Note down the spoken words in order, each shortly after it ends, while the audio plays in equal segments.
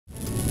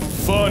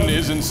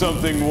isn't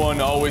something one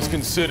always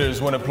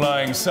considers when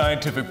applying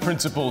scientific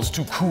principles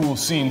to cool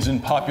scenes in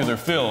popular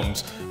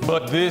films,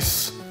 but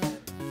this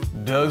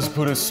does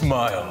put a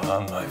smile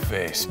on my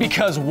face.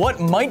 Because what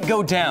might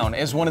go down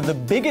as one of the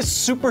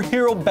biggest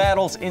superhero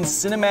battles in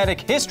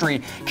cinematic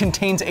history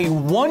contains a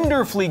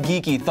wonderfully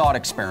geeky thought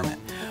experiment.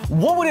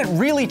 What would it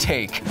really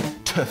take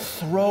to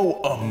throw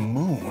a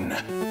moon?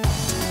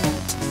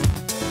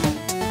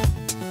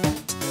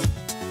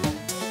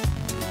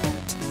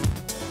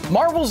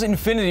 Marvel's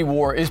Infinity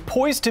War is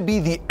poised to be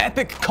the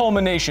epic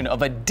culmination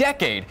of a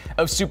decade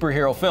of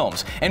superhero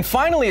films, and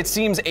finally it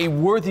seems a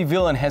worthy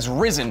villain has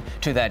risen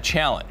to that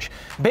challenge.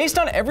 Based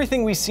on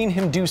everything we've seen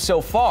him do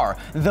so far,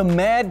 the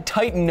mad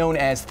titan known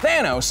as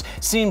Thanos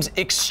seems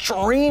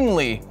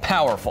extremely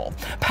powerful.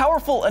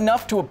 Powerful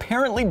enough to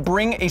apparently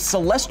bring a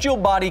celestial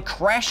body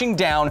crashing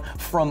down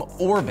from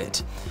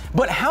orbit.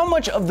 But how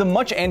much of the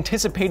much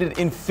anticipated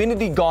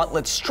Infinity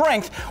Gauntlet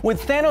strength would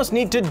Thanos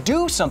need to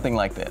do something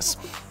like this?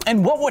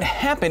 And what would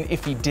happen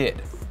if he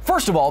did?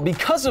 First of all,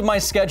 because of my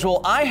schedule,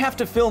 I have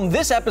to film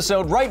this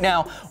episode right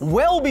now,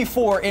 well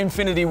before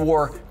Infinity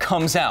War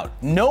comes out.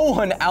 No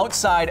one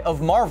outside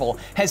of Marvel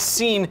has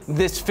seen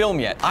this film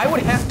yet. I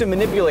would have to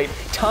manipulate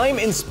time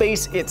and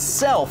space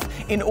itself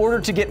in order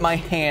to get my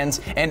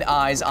hands and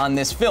eyes on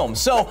this film.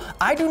 So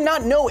I do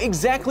not know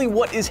exactly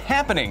what is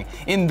happening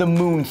in the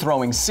moon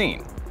throwing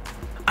scene.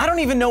 I don't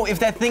even know if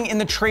that thing in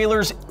the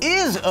trailers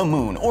is a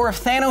moon, or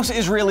if Thanos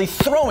is really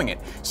throwing it,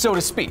 so to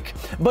speak.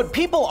 But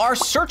people are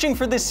searching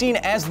for this scene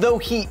as though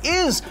he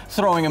is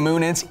throwing a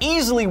moon, and it's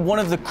easily one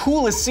of the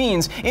coolest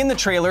scenes in the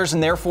trailers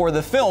and therefore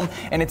the film,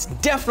 and it's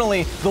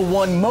definitely the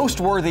one most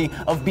worthy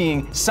of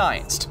being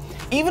scienced.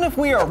 Even if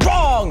we are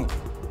wrong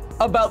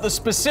about the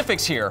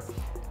specifics here,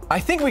 I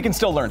think we can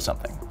still learn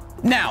something.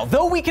 Now,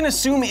 though we can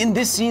assume in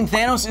this scene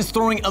Thanos is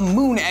throwing a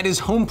moon at his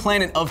home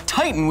planet of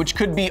Titan, which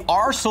could be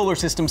our solar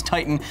system's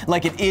Titan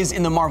like it is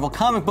in the Marvel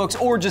comic books,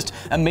 or just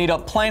a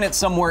made-up planet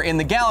somewhere in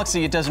the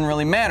galaxy, it doesn't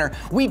really matter,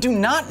 we do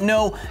not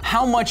know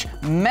how much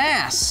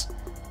mass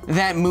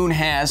that moon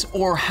has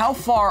or how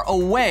far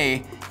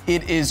away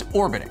it is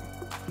orbiting.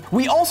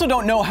 We also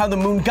don't know how the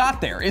moon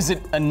got there. Is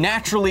it a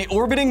naturally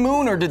orbiting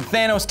moon, or did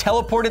Thanos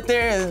teleport it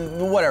there?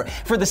 Whatever.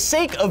 For the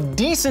sake of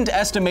decent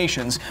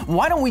estimations,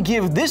 why don't we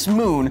give this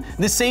moon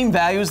the same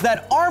values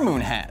that our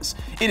moon has?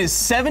 It is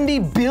 70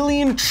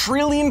 billion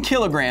trillion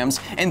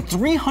kilograms and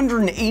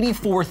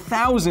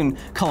 384,000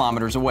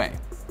 kilometers away.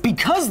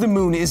 Because the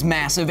moon is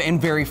massive and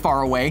very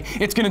far away,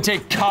 it's gonna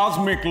take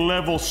cosmic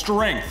level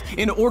strength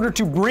in order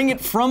to bring it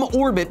from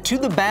orbit to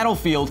the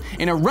battlefield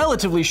in a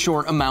relatively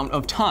short amount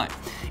of time.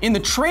 In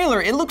the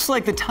trailer, it looks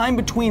like the time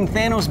between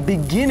Thanos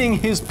beginning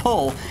his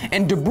pull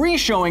and debris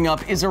showing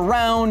up is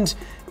around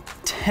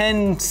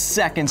 10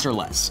 seconds or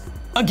less.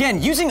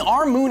 Again, using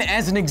our moon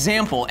as an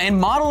example and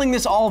modeling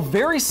this all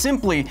very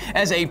simply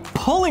as a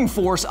pulling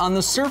force on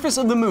the surface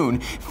of the moon,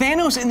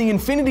 Thanos in the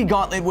Infinity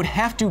Gauntlet would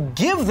have to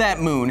give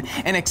that moon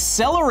an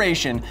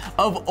acceleration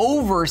of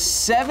over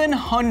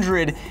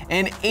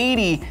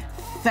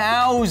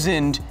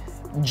 780,000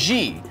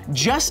 G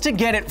just to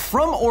get it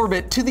from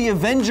orbit to the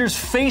Avengers'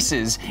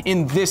 faces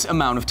in this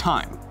amount of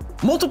time.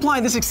 Multiply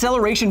this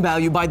acceleration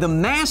value by the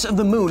mass of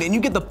the moon and you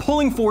get the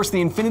pulling force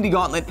the Infinity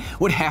Gauntlet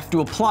would have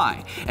to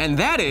apply. And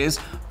that is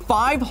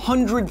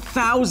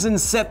 500,000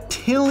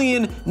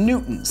 septillion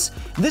newtons.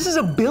 This is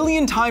a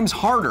billion times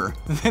harder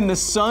than the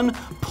sun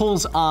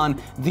pulls on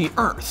the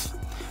Earth.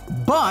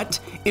 But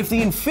if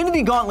the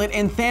Infinity Gauntlet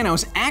and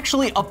Thanos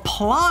actually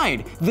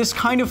applied this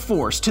kind of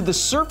force to the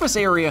surface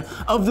area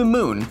of the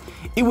moon,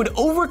 it would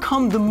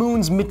overcome the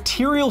moon's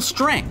material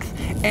strength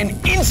and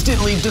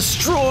instantly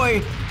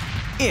destroy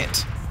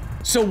it.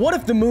 So what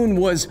if the moon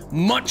was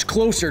much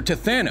closer to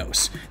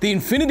Thanos? The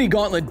Infinity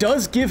Gauntlet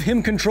does give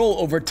him control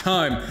over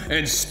time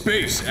and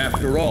space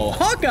after all.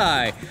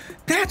 Hawkeye,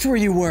 that's where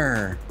you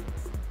were.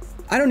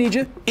 I don't need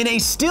you. In a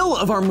still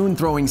of our moon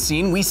throwing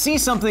scene, we see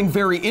something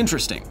very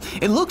interesting.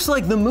 It looks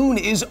like the moon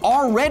is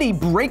already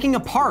breaking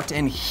apart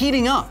and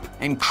heating up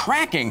and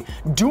cracking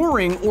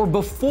during or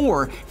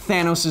before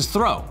Thanos'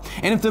 throw.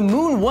 And if the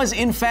moon was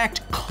in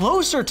fact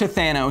closer to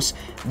Thanos,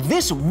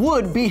 this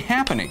would be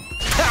happening.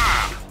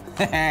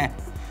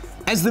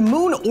 As the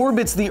moon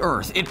orbits the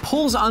Earth, it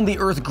pulls on the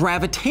Earth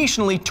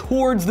gravitationally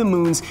towards the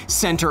moon's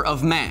center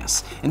of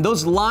mass. And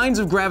those lines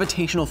of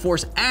gravitational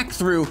force act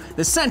through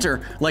the center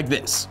like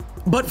this.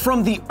 But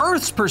from the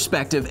Earth's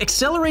perspective,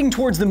 accelerating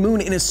towards the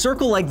moon in a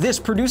circle like this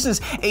produces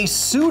a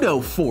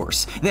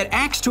pseudo-force that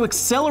acts to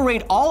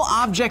accelerate all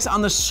objects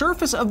on the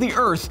surface of the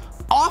Earth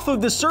off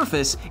of the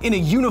surface in a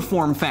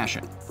uniform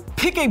fashion.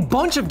 Pick a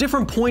bunch of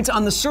different points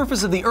on the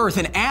surface of the Earth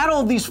and add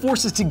all of these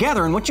forces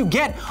together, and what you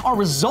get are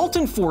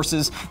resultant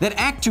forces that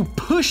act to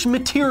push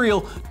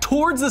material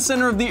towards the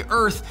center of the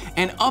Earth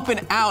and up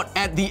and out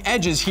at the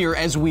edges here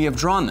as we have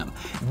drawn them.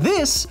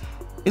 This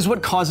is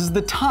what causes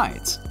the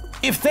tides.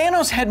 If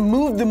Thanos had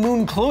moved the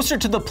moon closer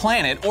to the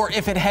planet, or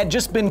if it had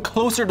just been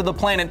closer to the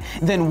planet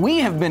than we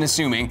have been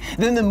assuming,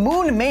 then the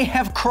moon may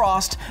have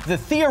crossed the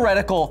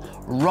theoretical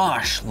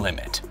Roche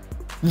limit.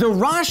 The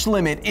Roche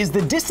limit is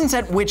the distance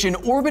at which an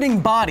orbiting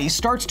body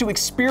starts to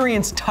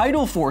experience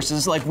tidal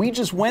forces like we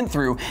just went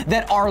through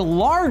that are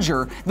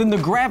larger than the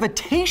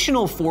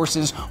gravitational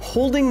forces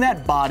holding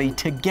that body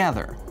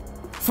together.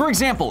 For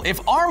example,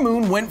 if our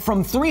moon went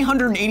from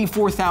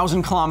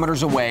 384,000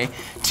 kilometers away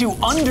to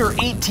under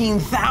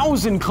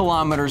 18,000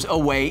 kilometers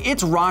away,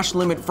 its Roche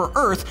limit for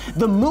Earth,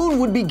 the moon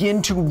would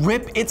begin to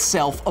rip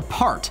itself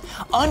apart.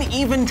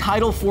 Uneven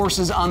tidal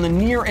forces on the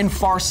near and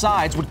far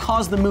sides would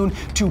cause the moon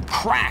to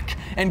crack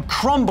and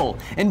crumble,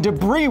 and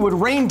debris would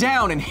rain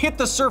down and hit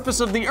the surface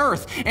of the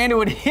Earth, and it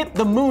would hit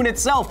the moon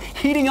itself,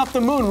 heating up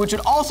the moon, which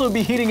would also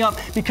be heating up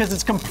because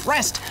it's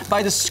compressed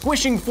by the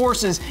squishing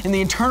forces and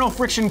the internal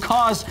friction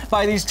caused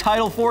by these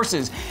tidal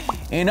forces.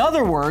 In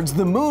other words,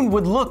 the moon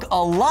would look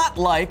a lot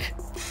like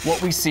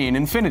what we see in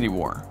Infinity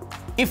War.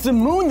 If the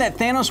moon that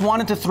Thanos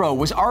wanted to throw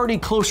was already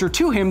closer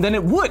to him, then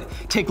it would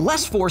take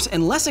less force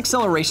and less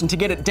acceleration to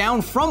get it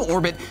down from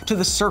orbit to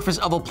the surface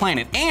of a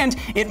planet. And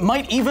it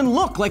might even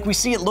look like we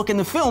see it look in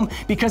the film,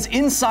 because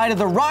inside of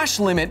the Roche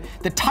limit,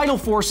 the tidal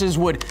forces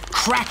would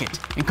crack it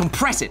and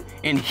compress it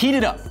and heat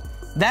it up.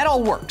 That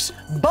all works.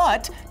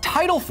 But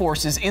tidal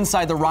forces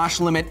inside the Roche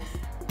limit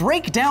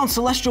break down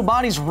celestial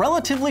bodies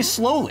relatively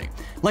slowly,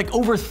 like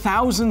over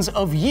thousands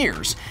of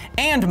years.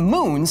 And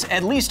moons,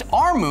 at least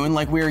our moon,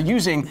 like we are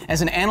using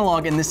as an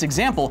analog in this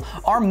example,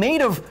 are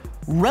made of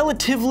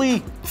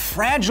relatively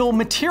fragile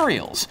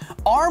materials.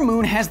 Our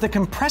moon has the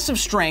compressive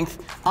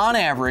strength, on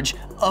average,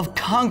 of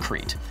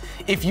concrete.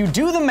 If you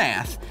do the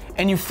math,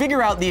 and you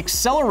figure out the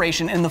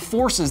acceleration and the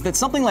forces that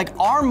something like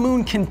our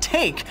moon can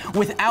take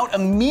without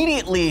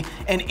immediately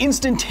and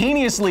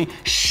instantaneously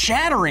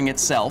shattering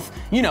itself,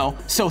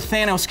 so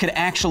Thanos could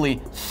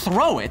actually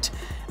throw it,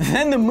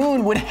 then the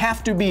moon would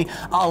have to be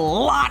a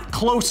lot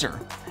closer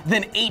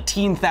than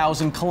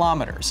 18,000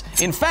 kilometers.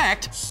 In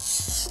fact,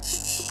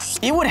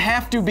 it would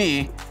have to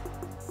be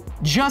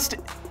just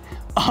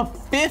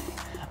 1/5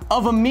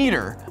 of a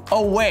meter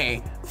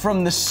away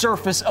from the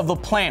surface of the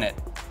planet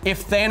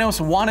if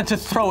Thanos wanted to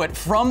throw it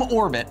from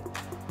orbit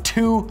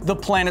to the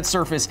planet's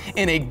surface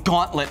in a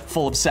gauntlet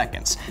full of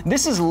seconds.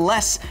 This is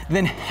less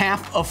than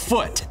half a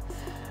foot.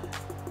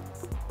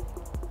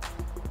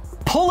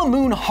 Pull a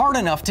moon hard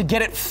enough to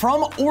get it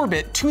from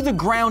orbit to the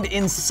ground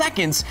in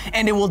seconds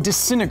and it will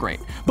disintegrate.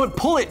 But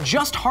pull it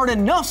just hard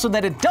enough so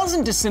that it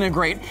doesn't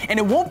disintegrate and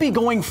it won't be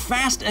going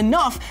fast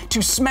enough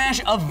to smash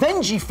a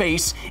Vengy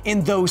face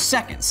in those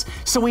seconds.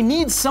 So we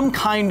need some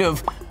kind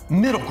of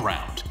middle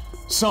ground.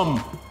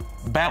 Some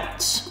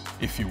balance,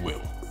 if you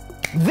will.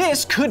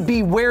 This could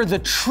be where the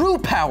true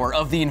power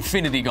of the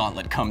Infinity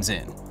Gauntlet comes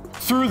in.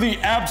 Through the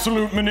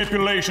absolute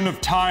manipulation of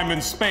time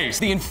and space.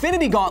 The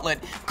Infinity Gauntlet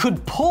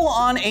could pull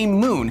on a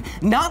moon,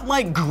 not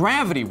like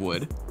gravity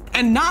would,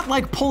 and not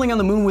like pulling on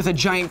the moon with a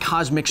giant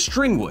cosmic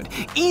string would.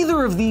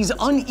 Either of these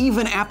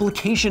uneven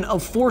application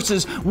of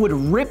forces would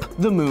rip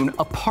the moon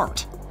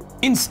apart.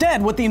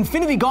 Instead, what the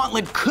Infinity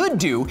Gauntlet could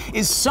do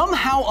is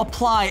somehow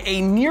apply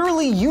a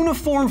nearly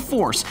uniform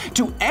force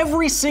to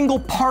every single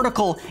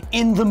particle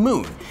in the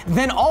moon.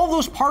 Then all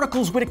those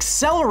particles would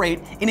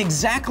accelerate in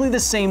exactly the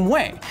same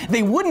way.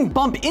 They wouldn't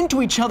bump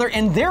into each other,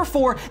 and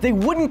therefore they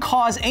wouldn't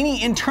cause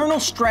any internal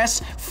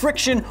stress,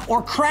 friction,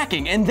 or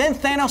cracking. And then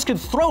Thanos could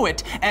throw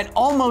it at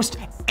almost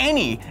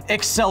any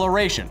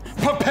acceleration.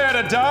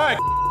 Prepare to die.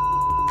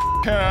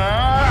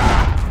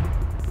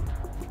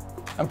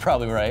 I'm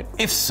probably right.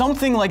 If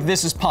something like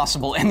this is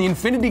possible and the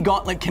Infinity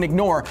Gauntlet can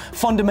ignore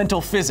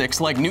fundamental physics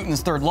like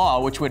Newton's third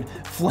law, which would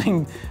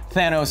fling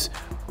Thanos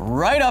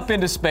right up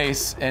into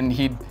space and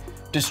he'd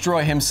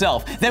destroy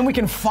himself, then we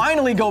can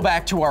finally go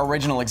back to our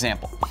original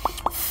example.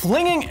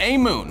 Flinging a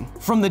moon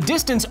from the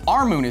distance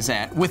our moon is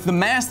at with the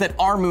mass that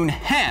our moon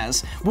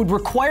has would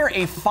require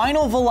a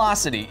final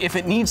velocity, if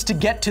it needs to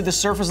get to the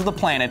surface of the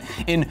planet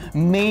in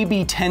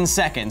maybe 10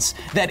 seconds,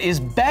 that is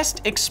best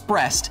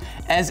expressed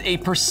as a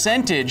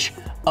percentage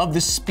of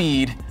the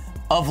speed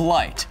of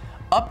light,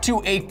 up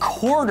to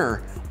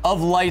 1/4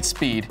 of light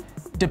speed,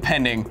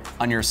 depending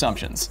on your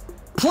assumptions.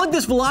 Plug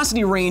this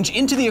velocity range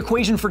into the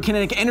equation for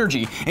kinetic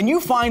energy, and you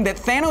find that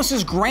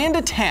Thanos' grand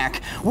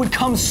attack would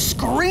come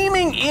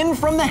screaming in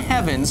from the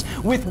heavens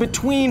with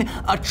between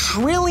 1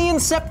 trillion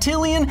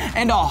septillion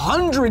and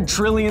 100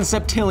 trillion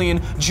septillion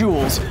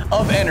joules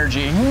of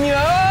energy.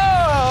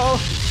 No!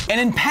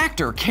 An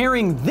impactor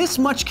carrying this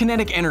much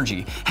kinetic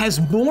energy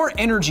has more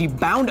energy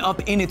bound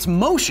up in its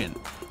motion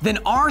than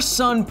our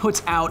sun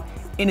puts out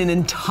in an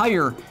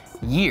entire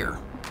year.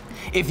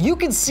 If you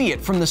could see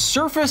it from the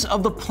surface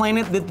of the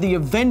planet that the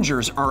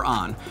Avengers are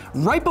on,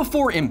 right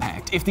before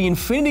impact, if the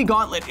Infinity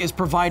Gauntlet is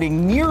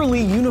providing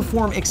nearly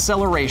uniform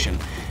acceleration,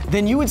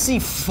 then you would see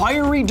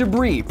fiery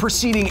debris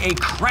preceding a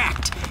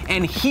cracked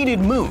and heated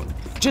moon,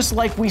 just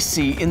like we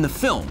see in the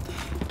film.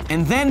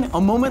 And then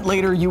a moment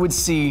later, you would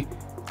see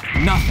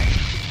nothing.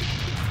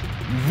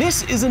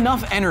 This is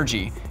enough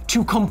energy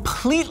to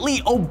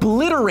completely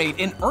obliterate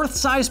an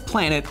Earth-sized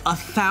planet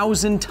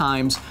 1,000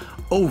 times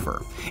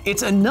over.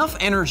 It's enough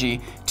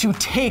energy to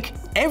take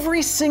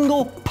every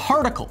single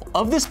particle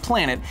of this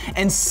planet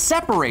and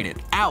separate it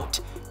out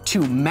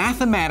to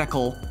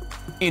mathematical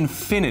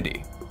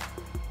infinity?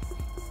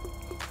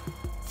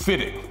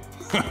 Fitting.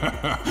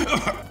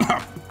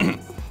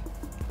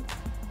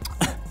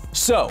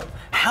 So,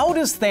 how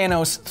does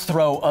Thanos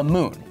throw a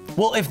moon?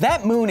 Well, if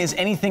that moon is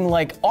anything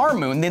like our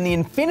moon, then the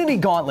Infinity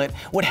Gauntlet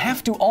would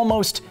have to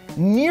almost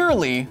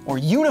nearly or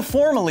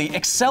uniformly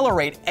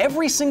accelerate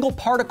every single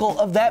particle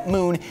of that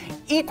moon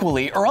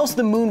equally, or else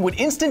the moon would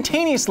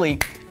instantaneously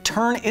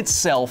turn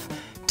itself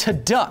to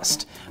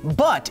dust.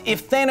 But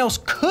if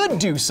Thanos could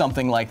do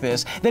something like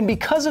this, then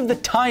because of the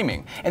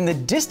timing and the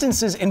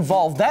distances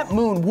involved, that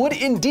moon would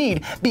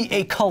indeed be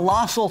a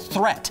colossal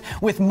threat,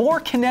 with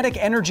more kinetic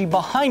energy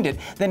behind it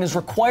than is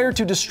required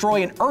to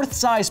destroy an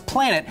Earth-sized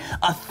planet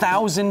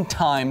 1,000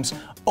 times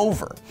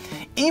over.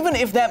 Even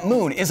if that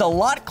moon is a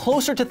lot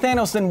closer to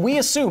Thanos than we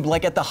assumed,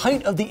 like at the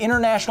height of the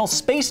International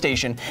Space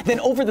Station, then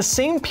over the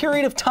same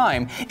period of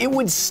time, it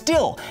would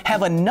still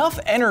have enough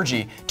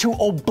energy to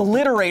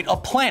obliterate a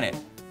planet,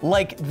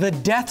 like the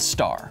Death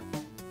Star.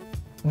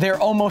 They're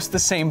almost the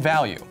same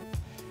value.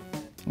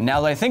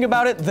 Now that I think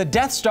about it, the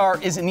Death Star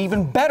is an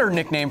even better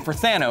nickname for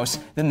Thanos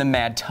than the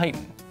Mad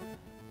Titan.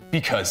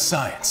 Because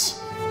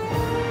science.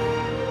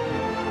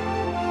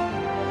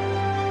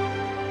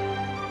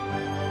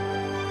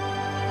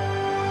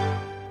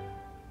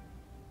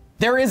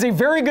 There is a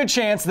very good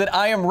chance that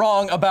I am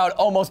wrong about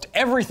almost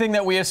everything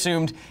that we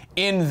assumed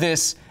in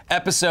this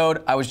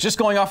episode. I was just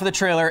going off of the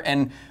trailer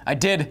and I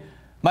did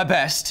my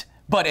best.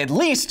 But at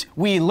least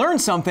we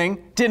learned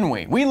something, didn't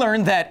we? We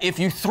learned that if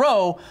you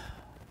throw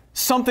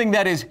something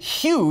that is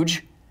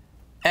huge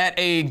at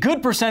a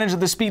good percentage of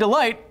the speed of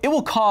light, it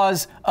will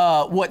cause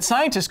what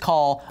scientists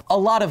call a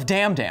lot of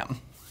damage.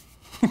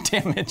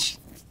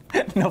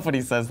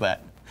 Nobody says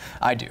that.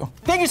 I do.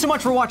 Thank you so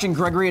much for watching,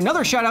 Gregory.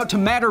 Another shout out to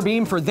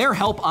Matterbeam for their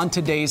help on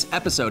today's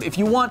episode. If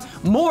you want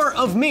more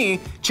of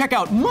me, check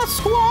out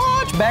Must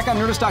Watch back on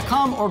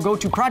Nerdist.com or go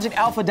to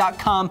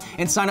projectalpha.com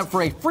and sign up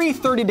for a free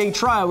 30-day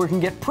trial where you can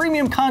get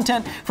premium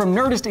content from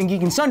Nerdist and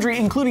Geek and Sundry,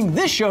 including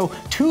this show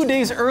 2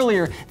 days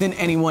earlier than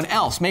anyone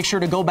else. Make sure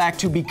to go back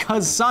to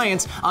Because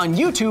Science on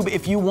YouTube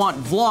if you want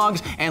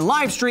vlogs and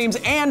live streams,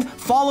 and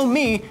follow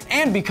me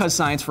and Because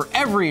Science for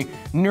every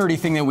nerdy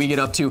thing that we get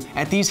up to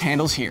at these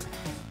handles here.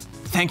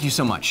 Thank you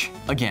so much,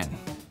 again.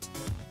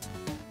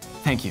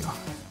 Thank you.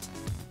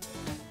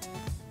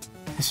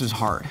 This was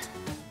hard.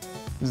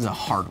 This is a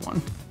hard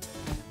one.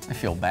 I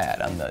feel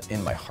bad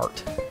in my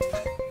heart.